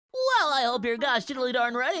hope you're gosh diddly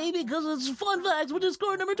darn ready because it's fun facts with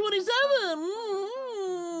Discord number 27.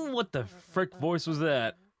 What the frick voice was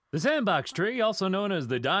that? The sandbox tree, also known as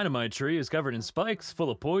the dynamite tree, is covered in spikes, full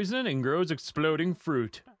of poison, and grows exploding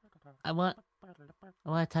fruit. I want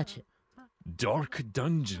to touch it. Dark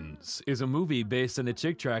Dungeons is a movie based on a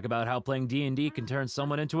chick track about how playing D&D can turn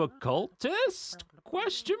someone into a cultist? ?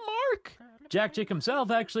 Jack Chick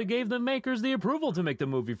himself actually gave the makers the approval to make the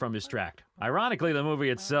movie from his tract. Ironically, the movie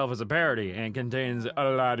itself is a parody and contains a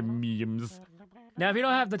lot of memes. Now, if you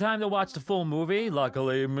don't have the time to watch the full movie,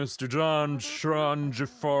 luckily Mr. John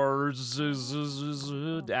Jafars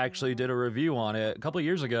actually did a review on it a couple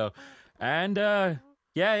years ago. And,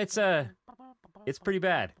 yeah, it's pretty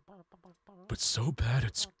bad. But so bad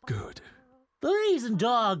it's good. The reason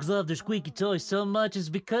dogs love their squeaky toys so much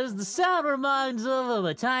is because the sound reminds them of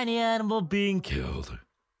a tiny animal being killed.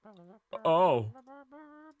 Oh.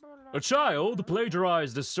 A child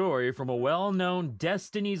plagiarized a story from a well-known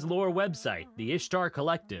Destiny's Lore website, the Ishtar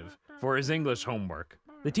Collective, for his English homework.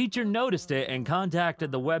 The teacher noticed it and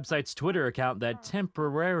contacted the website's Twitter account that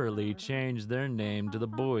temporarily changed their name to the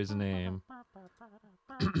boy's name.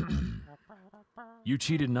 You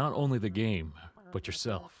cheated not only the game, but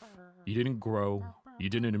yourself. You didn't grow, you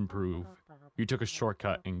didn't improve, you took a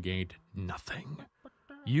shortcut and gained nothing.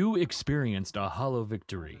 You experienced a hollow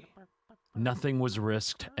victory. Nothing was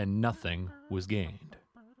risked and nothing was gained.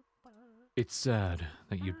 It's sad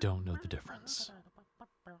that you don't know the difference.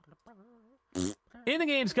 In the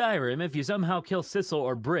game Skyrim, if you somehow kill Sissel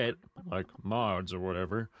or Brit, like mods or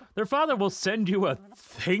whatever, their father will send you a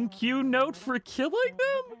thank you note for killing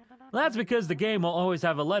them? That's because the game will always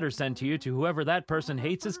have a letter sent to you to whoever that person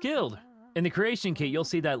hates is killed. In the creation kit, you'll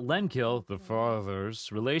see that Lemkill, the father's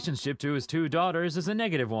relationship to his two daughters is a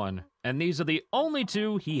negative one, and these are the only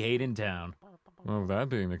two he hates in town. Well, that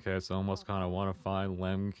being the case, I almost kind of want to find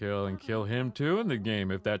Lemkill and kill him too in the game,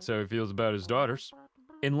 if that's how he feels about his daughters.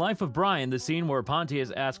 In Life of Brian, the scene where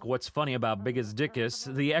Pontius asked what's funny about Biggest Dickus,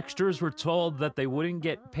 the extras were told that they wouldn't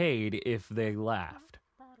get paid if they laughed.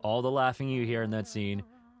 All the laughing you hear in that scene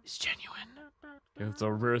is genuine. It's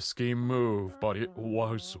a risky move, but it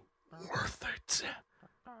was worth it.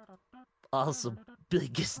 Also,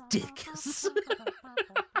 Biggest Dickus.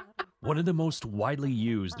 One of the most widely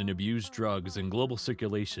used and abused drugs in global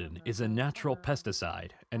circulation is a natural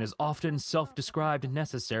pesticide and is often self-described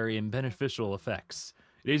necessary and beneficial effects.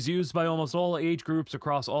 It is used by almost all age groups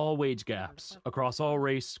across all wage gaps, across all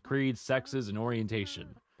race, creeds, sexes, and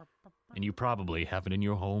orientation. And you probably have it in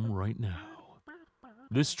your home right now.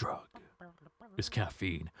 This drug is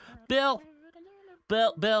caffeine. Bill,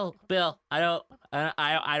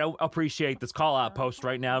 I don't appreciate this call-out post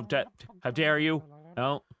right now. How dare you?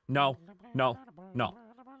 No.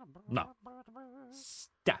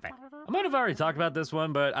 Stop it. I might have already talked about this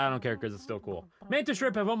one, but I don't care because it's still cool. Mantis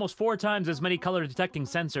shrimp have almost 4 times as many color-detecting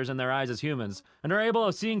sensors in their eyes as humans, and are able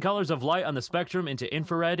of seeing colors of light on the spectrum into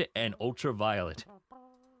infrared and ultraviolet.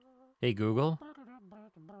 Hey Google,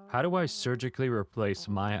 how do I surgically replace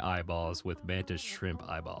my eyeballs with mantis shrimp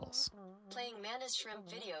eyeballs? Playing mantis shrimp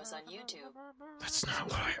videos on YouTube. That's not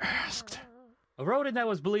what I asked. A rodent that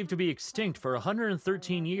was believed to be extinct for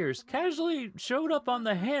 113 years casually showed up on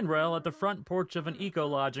the handrail at the front porch of an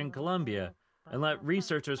eco-lodge in Colombia and let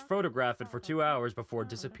researchers photograph it for 2 hours before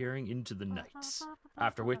disappearing into the night,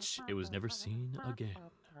 after which it was never seen again.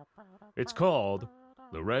 It's called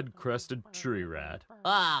the red-crested tree rat.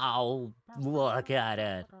 Oh, look at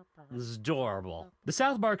it. It's adorable. The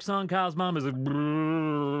South Park song Kyle's Mom is a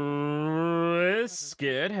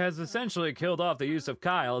Brisket has essentially killed off the use of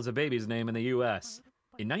Kyle as a baby's name in the US.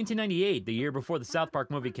 In 1998, the year before the South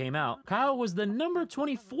Park movie came out, Kyle was the number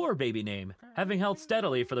 24 baby name, having held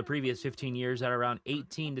steadily for the previous 15 years at around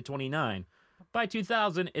 18 to 29. By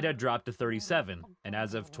 2000, it had dropped to 37, and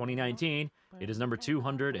as of 2019, it is number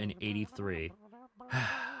 283.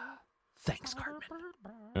 Thanks, Cartman.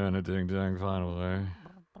 And a ding-dang finally.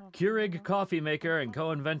 Keurig coffee maker and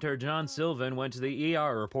co-inventor John Sylvan went to the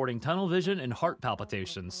ER reporting tunnel vision and heart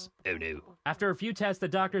palpitations. Oh no. After a few tests, the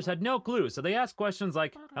doctors had no clue, so they asked questions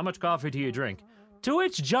like, how much coffee do you drink? To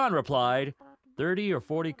which John replied, 30 or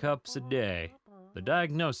 40 cups a day. The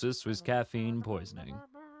diagnosis was caffeine poisoning.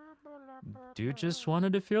 Dude just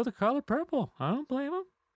wanted to feel the color purple. I don't blame him.